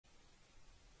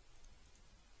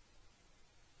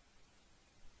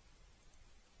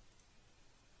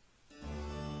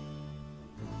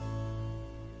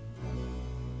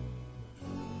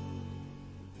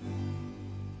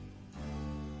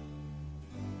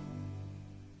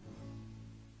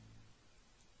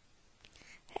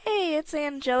it's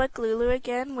AngellicLulu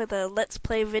again with a Let's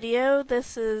Play video.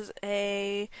 This is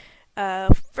a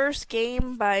first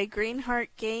game by Greenheart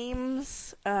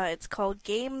Games. It's called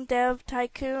Dev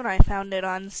Tycoon. I found it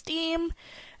on Steam.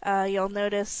 You'll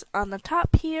notice on the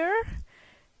top here,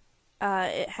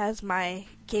 it has my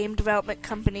game development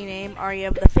company name, Aria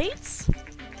of the Fates.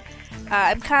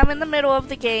 I'm kind of in the middle of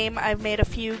the game. I've made a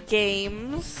few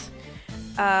games.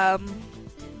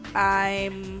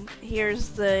 Here's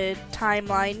the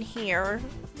timeline here.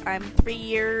 I'm 3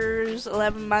 years,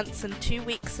 11 months, and 2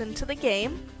 weeks into the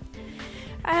game.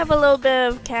 I have a little bit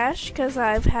of cash because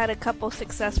I've had a couple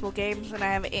successful games and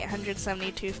I have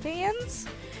 872 fans.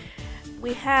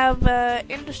 We have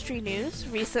industry news.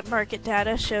 Recent market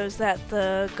data shows that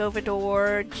the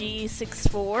Govador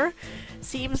G64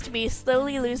 seems to be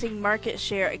slowly losing market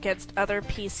share against other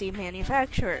PC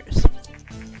manufacturers.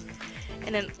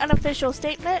 In an unofficial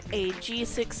statement, a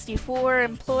G64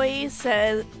 employee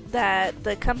said that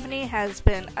the company has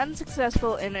been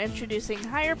unsuccessful in introducing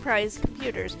higher-priced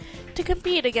computers to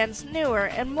compete against newer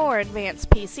and more advanced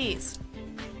PCs.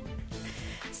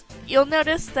 You'll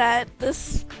notice that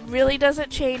this really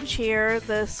doesn't change here,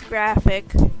 this graphic.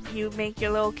 You make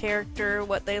your little character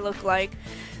what they look like,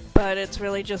 but it's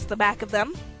really just the back of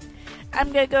them.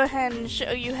 I'm going to go ahead and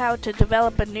show you how to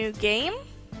develop a new game.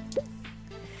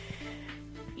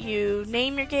 You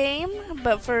name your game,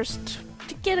 but first,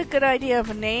 to get a good idea of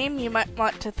a name, you might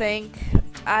want to think,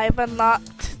 I've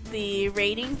unlocked the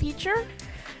rating feature,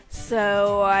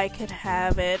 so I could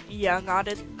have it young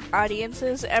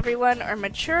audiences, everyone, or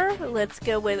mature. Let's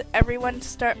go with everyone to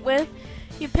start with.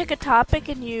 You pick a topic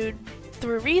and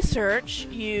through research,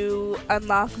 you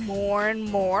unlock more and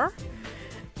more.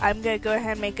 I'm going to go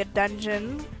ahead and make a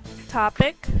dungeon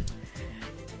topic.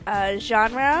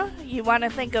 Genre, you want to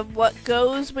think of what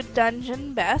goes with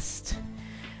dungeon best.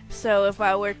 So if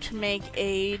I were to make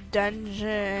a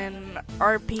dungeon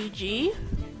RPG,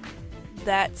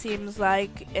 that seems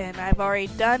like, and I've already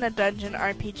done a dungeon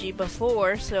RPG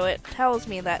before, so it tells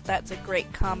me that that's a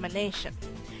great combination.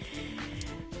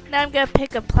 Now I'm going to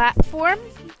pick a platform.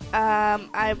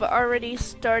 I've already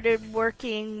started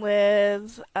working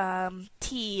with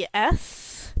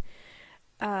TES.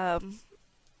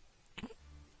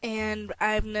 And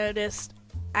I've noticed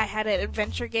I had an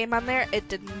adventure game on there. It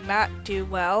did not do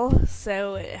well,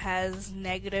 so it has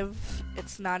negative.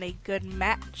 It's not a good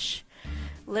match.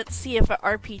 Let's see if an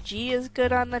RPG is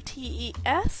good on the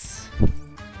TES.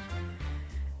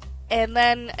 And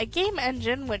then a game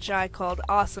engine, which I called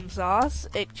Awesome Sauce.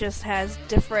 It just has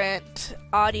different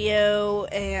audio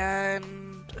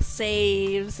and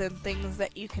saves and things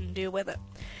that you can do with it.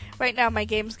 Right now my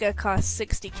game's gonna cost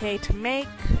 $60K to make.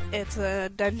 It's a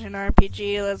dungeon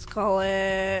RPG, let's call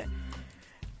it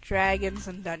Dragons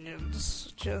and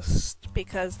Dungeons, just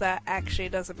because that actually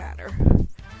doesn't matter.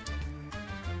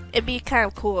 It'd be kind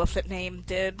of cool if the name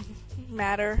did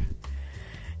matter.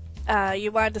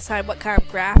 You want to decide what kind of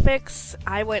graphics.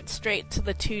 I went straight to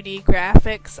the 2D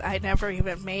graphics. I never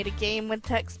even made a game with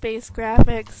text-based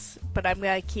graphics, but I'm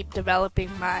gonna keep developing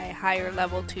my higher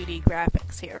level 2D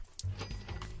graphics here.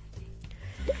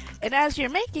 And as you're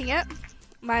making it,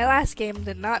 my last game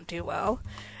did not do well.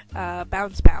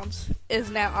 Bounce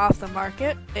is now off the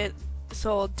market. It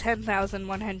sold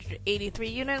 10,183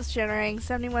 units, generating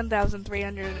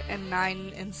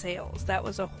 71,309 in sales. That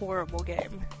was a horrible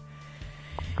game.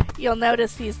 You'll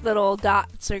notice these little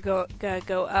dots are gonna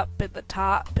go up at the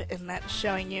top, and that's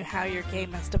showing you how your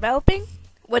game is developing.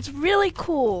 What's really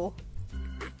cool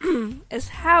is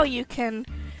how you can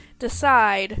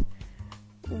decide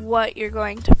what you're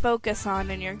going to focus on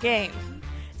in your game.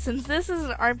 Since this is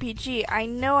an RPG, I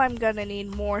know I'm gonna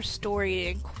need more story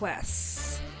and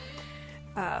quests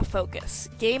focus.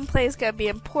 Gameplay is gonna be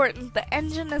important. The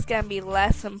engine is gonna be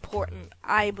less important,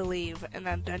 I believe, in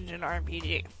a dungeon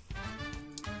RPG.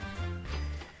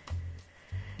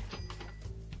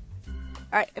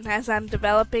 Alright, and as I'm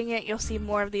developing it, you'll see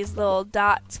more of these little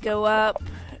dots go up.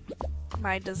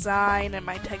 My design and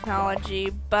my technology.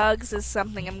 Bugs is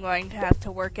something I'm going to have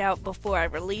to work out before I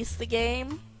release the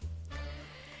game.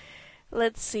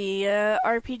 Let's see,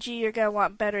 RPG, you're going to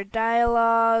want better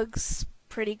dialogues,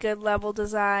 pretty good level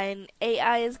design.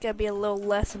 AI is going to be a little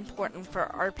less important for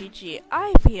RPG,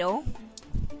 I feel.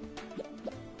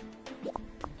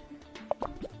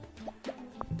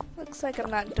 Looks like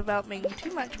I'm not developing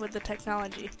too much with the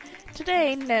technology.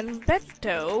 Today,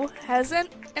 Nintendo has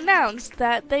announced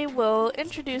that they will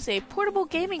introduce a portable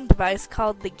gaming device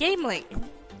called the Gameling.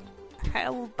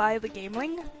 I'll buy the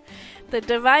Gameling. The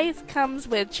device comes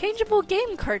with changeable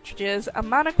game cartridges, a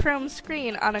monochrome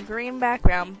screen on a green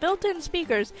background, built-in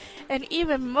speakers, and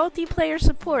even multiplayer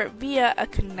support via a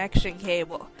connection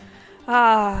cable.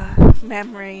 Ah,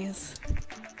 memories.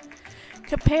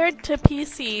 Compared to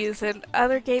PCs and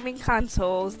other gaming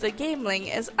consoles, the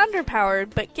Gameling is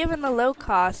underpowered, but given the low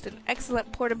cost and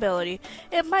excellent portability,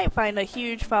 it might find a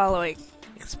huge following,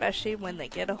 especially when they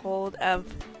get a hold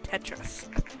of Tetris.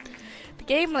 The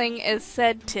Gameling is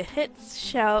said to hit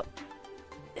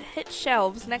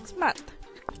shelves next month.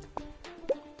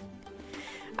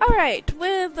 Alright,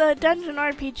 with the Dungeon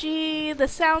RPG, the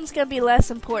sound's gonna be less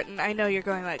important. I know you're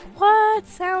going like, what?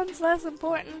 Sound's less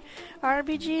important?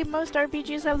 RPG? Most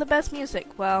RPGs have the best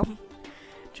music. Well,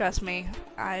 trust me,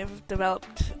 I've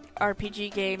developed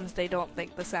RPG games, they don't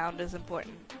think the sound is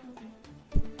important.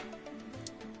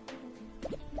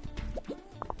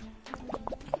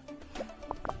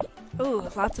 Ooh,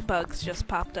 lots of bugs just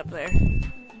popped up there.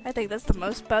 I think that's the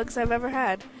most bugs I've ever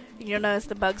had. You'll notice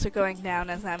the bugs are going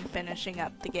down as I'm finishing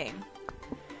up the game.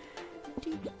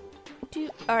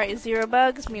 Alright, 0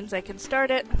 bugs means I can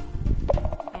start it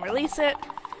and release it.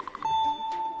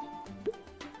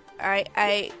 Alright,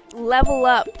 I level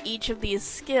up each of these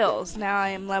skills. Now I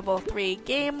am level 3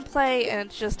 gameplay, and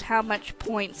it's just how much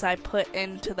points I put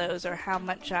into those or how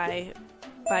much I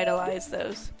vitalize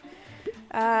those.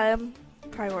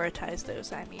 Prioritize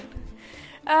those, I mean.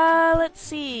 Let's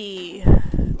see.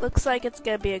 Looks like it's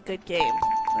gonna be a good game.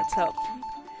 Let's hope.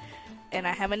 And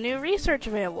I have a new research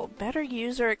available. Better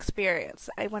user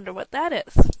experience. I wonder what that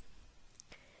is.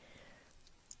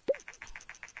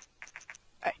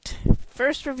 Alright.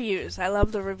 First reviews. I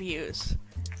love the reviews.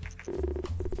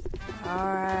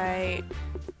 Alright.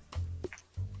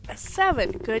 A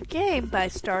 7. Good game by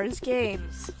Stars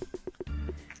Games.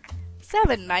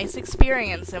 7. Nice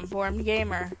experience. Informed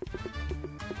gamer.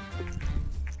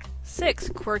 6.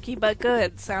 Quirky but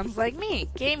good. Sounds like me.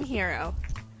 Game Hero.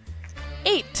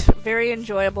 8. Very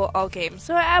enjoyable all games.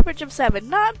 So an average of 7.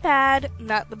 Not bad.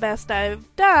 Not the best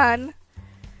I've done.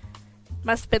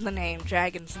 Must have been the name.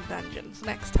 Dragons and Dungeons.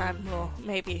 Next time we'll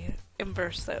maybe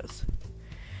inverse those.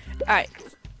 Alright.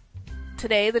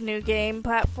 Today the new game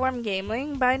platform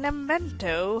Gameling by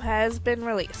Nemento has been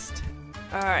released.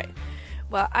 Alright.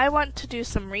 Well, I want to do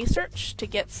some research to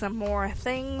get some more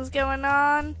things going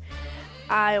on.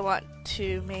 I want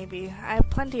to I have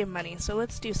plenty of money, so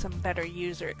let's do some better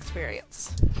user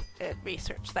experience and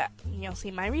research that. You'll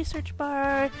see my research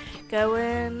bar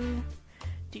going,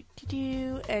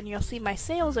 and you'll see my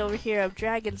sales over here of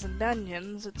Dragons and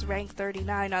Dungeons. It's ranked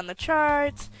 39 on the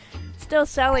charts, still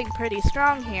selling pretty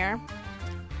strong here.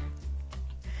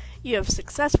 You have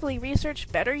successfully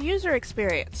researched better user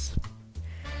experience.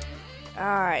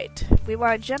 Alright, we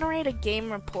want to generate a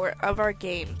game report of our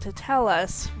game to tell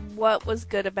us what was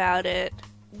good about it,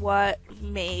 what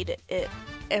made it,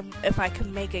 and if I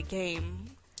could make a game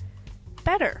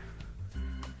better.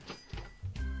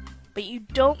 But you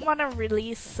don't want to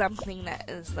release something that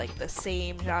is like the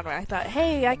same genre. I thought,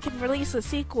 hey, I can release a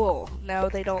sequel. No,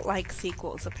 they don't like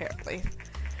sequels, apparently.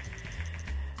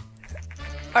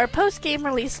 Our post-game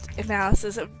release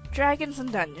analysis of Dragons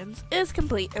and Dungeons is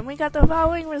complete, and we got the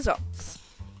following results.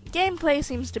 Gameplay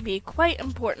seems to be quite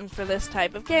important for this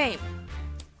type of game.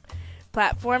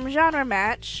 Platform genre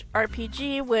match,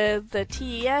 RPG with the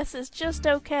TES is just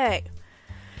okay.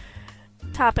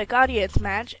 Topic audience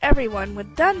match, everyone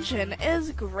with Dungeon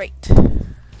is great.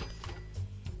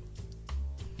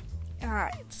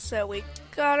 Alright, so we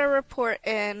got a report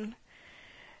in.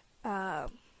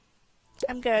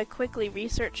 I'm gonna quickly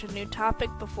research a new topic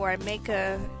before I make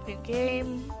a new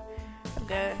game. I'm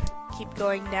gonna keep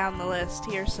going down the list.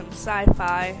 Here's some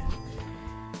sci-fi.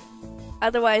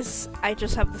 Otherwise, I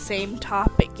just have the same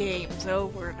topic games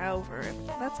over and over, and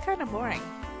that's kind of boring.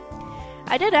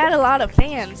 I did add a lot of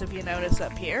fans, if you notice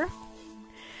up here.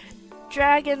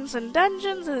 Dragons and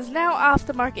Dungeons is now off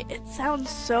the market. It sounds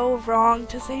so wrong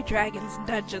to say Dragons and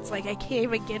Dungeons, like I can't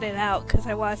even get it out because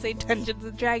I want to say Dungeons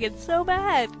and Dragons so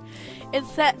bad. It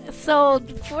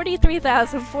sold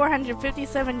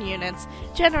 43,457 units,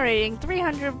 generating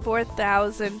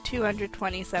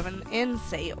 304,227 in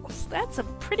sales. That's a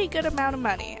pretty good amount of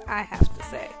money, I have to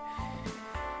say.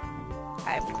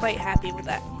 I'm quite happy with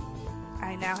that.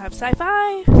 I now have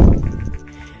sci-fi.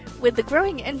 With the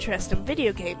growing interest in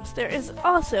video games, there is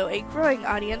also a growing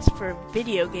audience for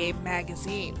video game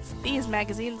magazines. These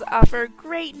magazines offer a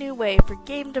great new way for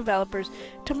game developers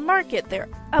to market their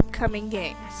upcoming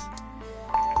games.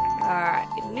 Alright,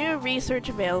 new research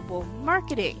available.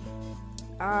 Marketing.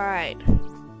 Alright.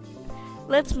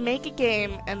 Let's make a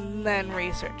game and then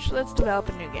research. Let's develop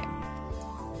a new game.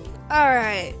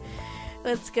 Alright.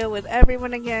 Let's go with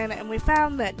everyone again, and we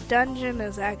found that dungeon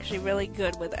is actually really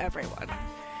good with everyone.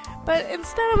 But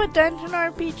instead of a dungeon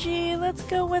RPG, let's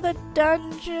go with a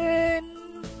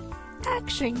dungeon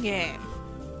action game.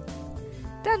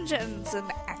 Dungeons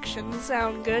and action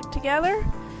sound good together.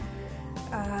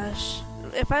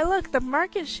 If I look, the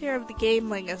market share of the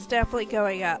Gameling is definitely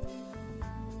going up.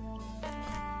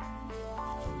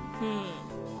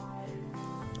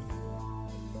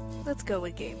 Let's go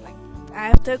with Gameling. I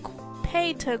have to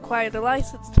pay to acquire the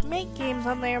license to make games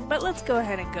on there, but let's go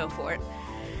ahead and go for it.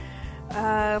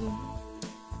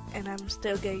 And I'm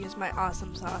still gonna use my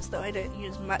awesome sauce, though I didn't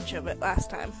use much of it last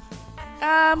time.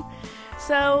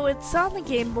 So it's on the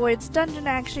Game Boy, it's dungeon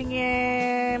action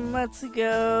game. Let's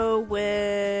go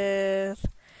with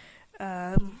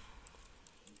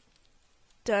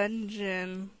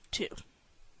Dungeon 2.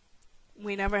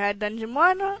 We never had Dungeon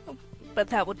 1, but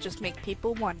that would just make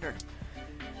people wonder.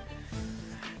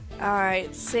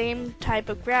 Alright, same type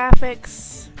of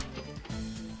graphics.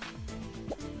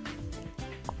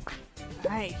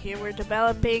 Alright, here we're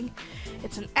developing.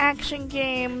 It's an action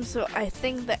game, so I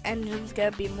think the engine's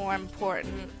gonna be more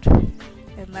important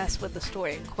and less with the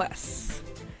story and quests.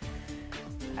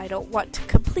 I don't want to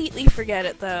completely forget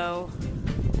it though,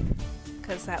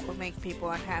 because that will make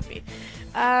people unhappy.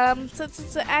 Since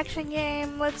it's an action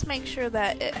game, let's make sure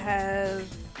that it has,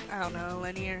 I don't know,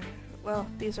 linear. Well,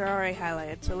 these are already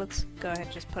highlighted, so let's go ahead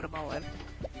and just put them all in.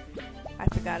 I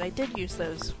forgot I did use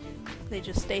those. They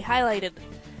just stay highlighted.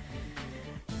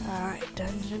 Alright,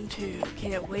 Dungeon 2.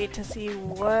 Can't wait to see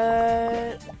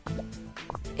what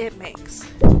it makes.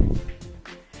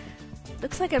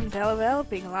 Looks like I'm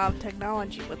developing a lot of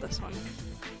technology with this one.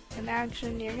 In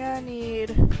action, you're gonna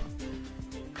need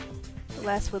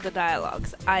less with the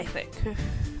dialogues, I think.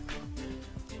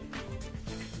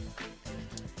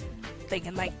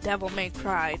 Thinking like Devil May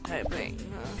Cry type thing.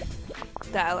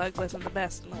 Dialogue wasn't the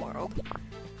best in the world.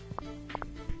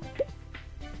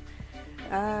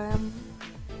 I'm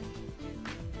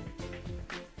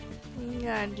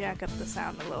gonna jack up the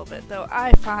sound a little bit, though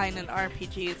I find an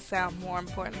RPG sound more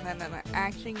important than an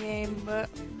action game, but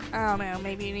I don't know,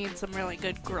 maybe you need some really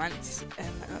good grunts in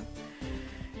an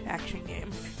action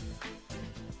game.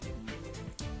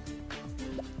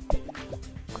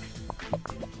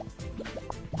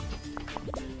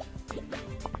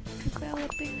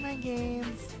 Developing my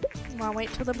game. I'll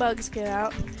wait till the bugs get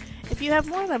out. If you have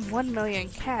more than 1 million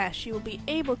cash, you will be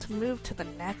able to move to the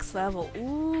next level.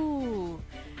 Ooh!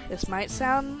 This might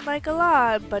sound like a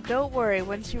lot, but don't worry,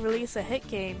 once you release a hit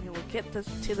game, you will get to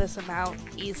this amount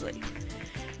easily.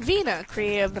 Vina,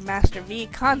 creator of the Master V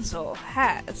console,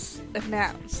 has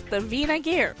announced the Vina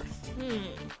Gear.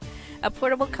 A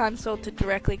portable console to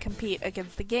directly compete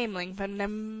against the Gameling from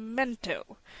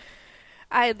Memento.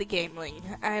 I had the Gameling.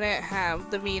 I didn't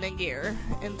have the Vina Gear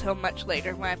until much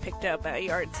later when I picked it up at a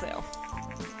yard sale.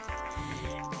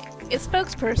 A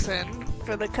spokesperson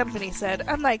for the company said,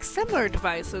 unlike similar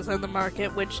devices on the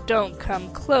market which don't come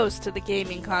close to the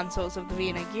gaming consoles of the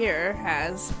Vina Gear,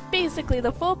 has basically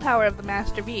the full power of the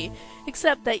Master V,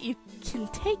 except that you can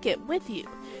take it with you.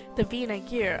 The Vina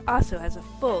Gear also has a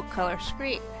full color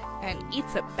screen, and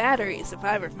eats up batteries if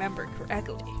I remember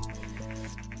correctly.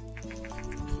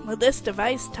 Will this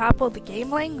device topple the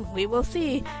Gameling? We will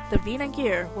see. The Vina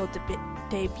Gear will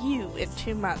debut in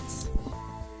 2 months.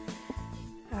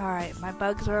 Alright, my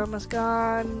bugs are almost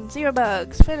gone. 0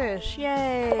 bugs. Finish.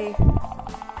 Yay!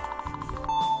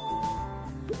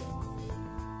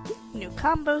 New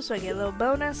combo, so I get a little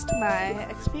bonus to my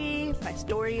XP. My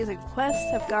stories and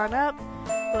quests have gone up.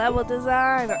 Level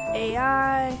design,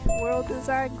 AI, world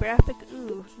design, graphic.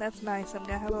 Ooh, that's nice. I'm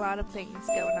gonna have a lot of things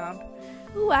going on.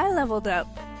 Ooh, I leveled up.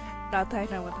 Not that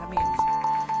I know what that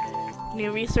means.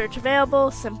 New research available,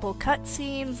 simple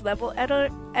cutscenes, level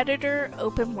editor,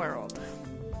 open world.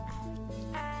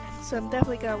 So I'm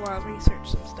definitely gonna want to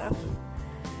research some stuff.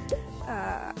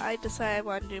 I decided I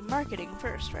want to do marketing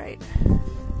first, right?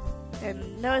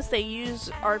 And notice they use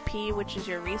RP, which is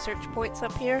your research points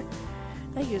up here.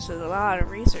 That uses a lot of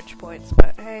research points,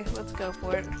 but hey, let's go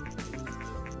for it.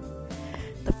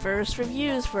 The first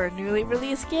reviews for a newly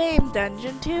released game,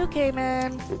 Dungeon 2, came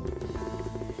in.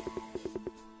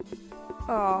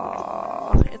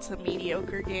 Aww, it's a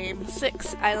mediocre game.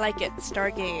 6, I like it, Star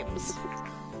Games.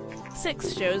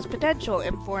 6, shows potential,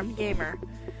 informed gamer.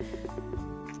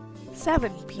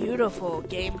 7, beautiful,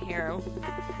 game hero.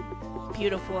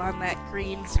 Beautiful on that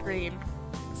green screen.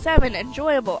 7,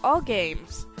 enjoyable, all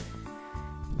games.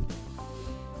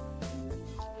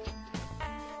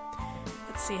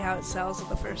 See how it sells in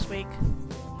the first week.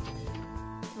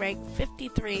 Rank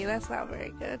 53, that's not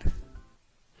very good.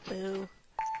 Boo.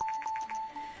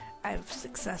 I've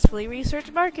successfully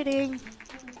researched marketing.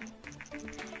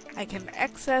 I can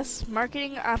access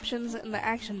marketing options in the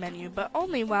action menu, but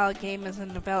only while a game is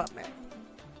in development.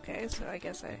 Okay, so I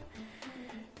guess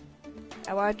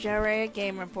I want to generate a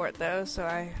game report though, so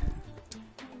I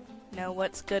know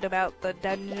what's good about the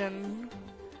dungeon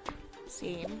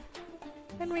scene.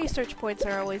 And research points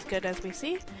are always good, as we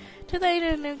see. Today,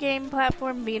 the new game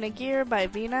platform Vina Gear by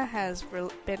Vina has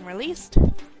been released.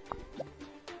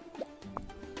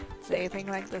 It's anything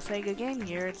like the Sega Game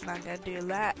Gear, it's not gonna do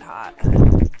that hot.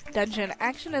 Dungeon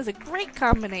action is a great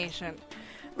combination.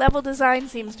 Level design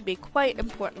seems to be quite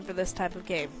important for this type of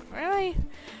game. Really?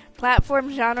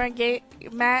 Platform genre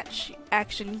match,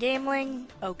 action gameling?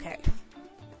 Okay.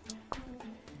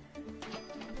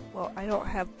 Well, I don't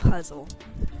have puzzle.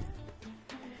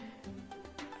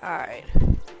 Alright.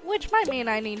 Which might mean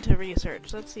I need to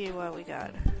research. Let's see what we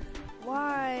got.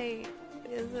 Why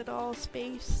is it all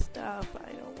space stuff?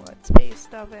 I don't want space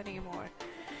stuff anymore.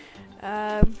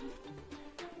 I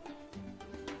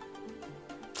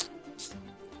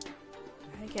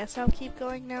guess I'll keep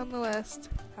going down the list.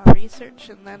 I'll research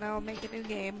and then I'll make a new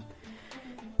game.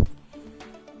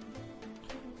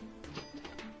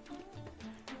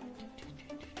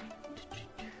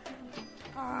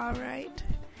 Alright.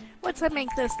 Once I make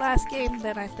this last game,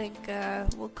 then I think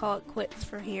we'll call it quits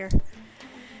for here.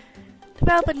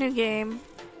 Develop a new game.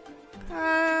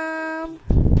 I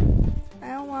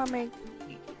don't want to make...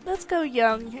 Let's go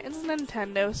young. It's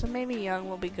Nintendo, so maybe young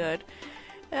will be good.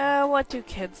 What do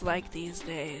kids like these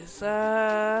days?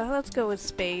 Let's go with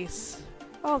space.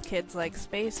 All kids like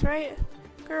space, right?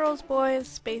 Girls, boys,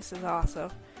 space is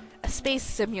awesome. A space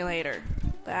simulator.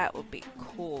 That would be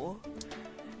cool.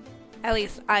 At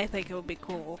least I think it would be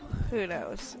cool. Who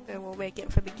knows? And we'll make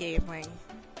it for the Gameling.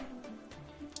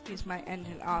 Use my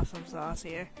engine awesome sauce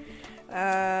here.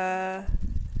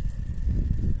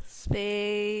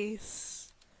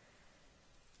 Space.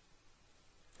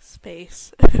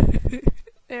 Space.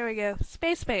 There we go.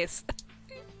 Space. It's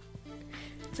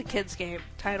a kid's game.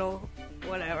 Title,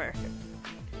 whatever.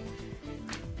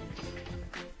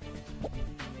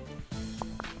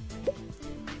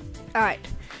 Alright.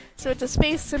 So it's a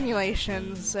space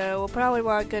simulation, so we'll probably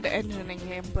want good engine and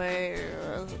gameplay.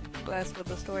 Blessed with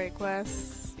the story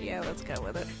quests. Yeah, let's go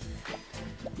with it.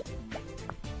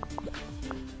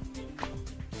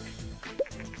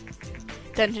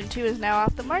 Dungeon 2 is now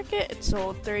off the market. It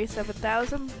sold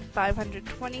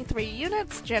 37,523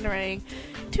 units, generating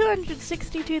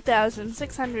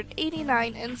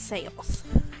 262,689 in sales.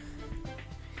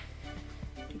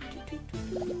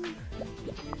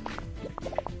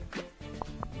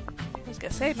 I was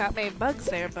gonna say not many bugs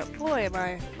there, but boy am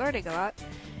I learning a lot.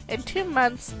 In 2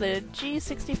 months, the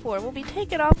G64 will be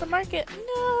taken off the market.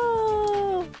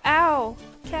 No! Ow!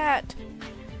 Cat.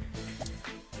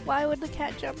 Why would the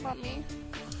cat jump on me?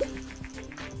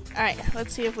 Alright,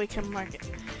 let's see if we can market.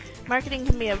 Marketing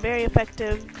can be very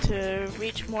effective to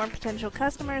reach more potential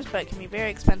customers, but can be very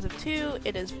expensive too.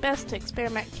 It is best to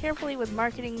experiment carefully with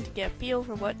marketing to get a feel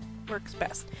for what works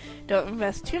best. Don't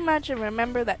invest too much, and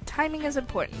remember that timing is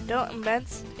important. Don't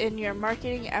invest in your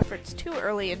marketing efforts too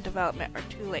early in development or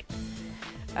too late.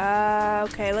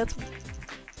 Okay,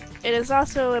 It is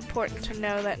also important to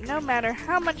know that no matter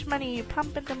how much money you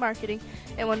pump into marketing,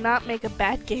 it will not make a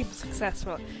bad game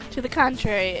successful. To the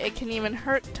contrary, it can even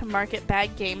hurt to market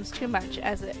bad games too much,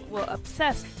 as it will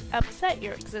upset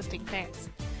your existing fans.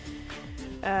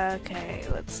 Okay,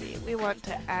 let's see. We want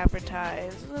to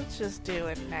advertise. Let's just do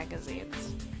it in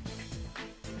magazines.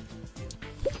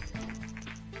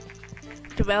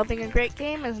 Developing a great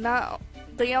game is not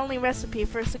the only recipe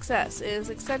for success. It is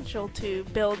essential to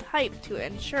build hype to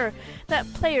ensure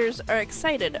that players are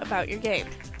excited about your game.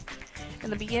 In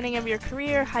the beginning of your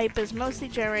career, hype is mostly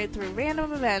generated through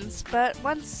random events, but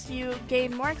once you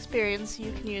gain more experience,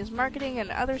 you can use marketing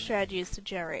and other strategies to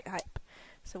generate hype.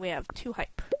 So we have 2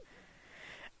 hype.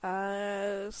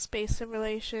 Space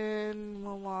simulation,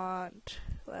 we'll want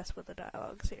less with the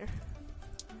dialogues here.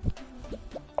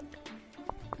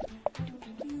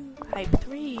 Hype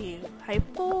 3,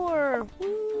 Hype 4,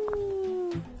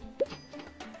 woo!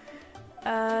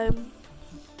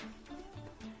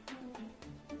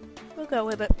 We'll go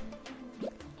with it.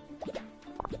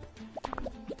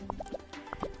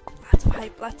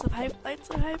 Lots of hype.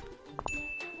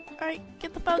 Alright,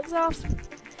 get the bugs off.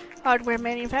 Hardware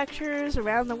manufacturers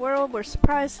around the world were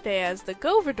surprised today as the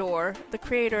Goverdor, the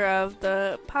creator of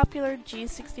the popular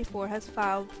G64, has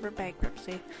filed for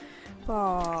bankruptcy.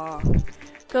 Aww.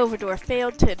 Goverdor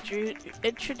failed to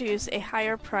introduce a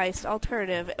higher-priced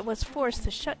alternative and was forced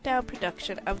to shut down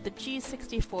production of the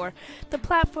G64. The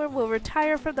platform will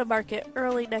retire from the market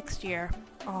early next year.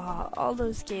 Aw, all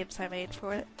those games I made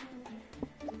for it.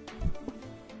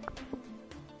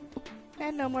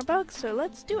 And no more bugs, so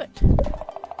let's do it.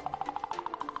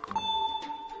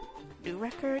 New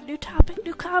record, new topic,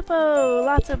 new combo!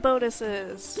 Lots of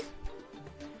bonuses!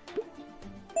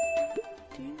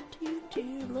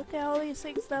 Look at all these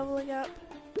things leveling up.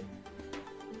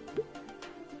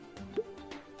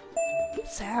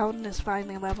 Sound is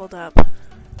finally leveled up.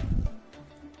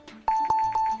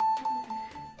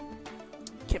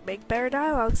 Can make better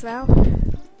dialogues now.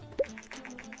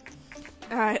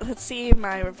 Alright, let's see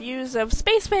my reviews of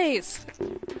Space Base!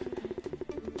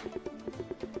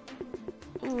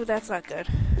 Ooh, that's not good.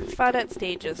 Fun at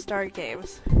stages, star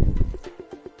games.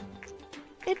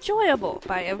 Enjoyable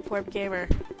by Informed Gamer.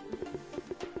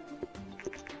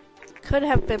 Could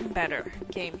have been better,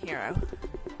 Game Hero.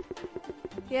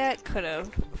 Yeah, it could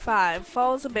have. 5.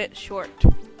 Falls a bit short.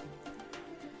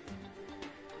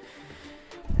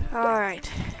 Alright.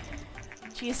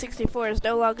 G64 is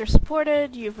no longer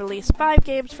supported. You've released 5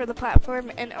 games for the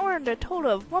platform and earned a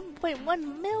total of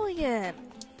 1.1 million.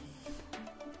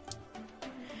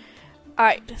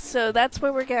 Alright, so that's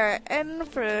where we're gonna end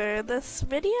for this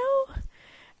video.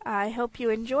 I hope you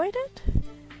enjoyed it.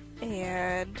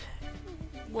 And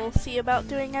we'll see about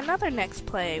doing another next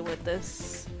play with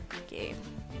this game.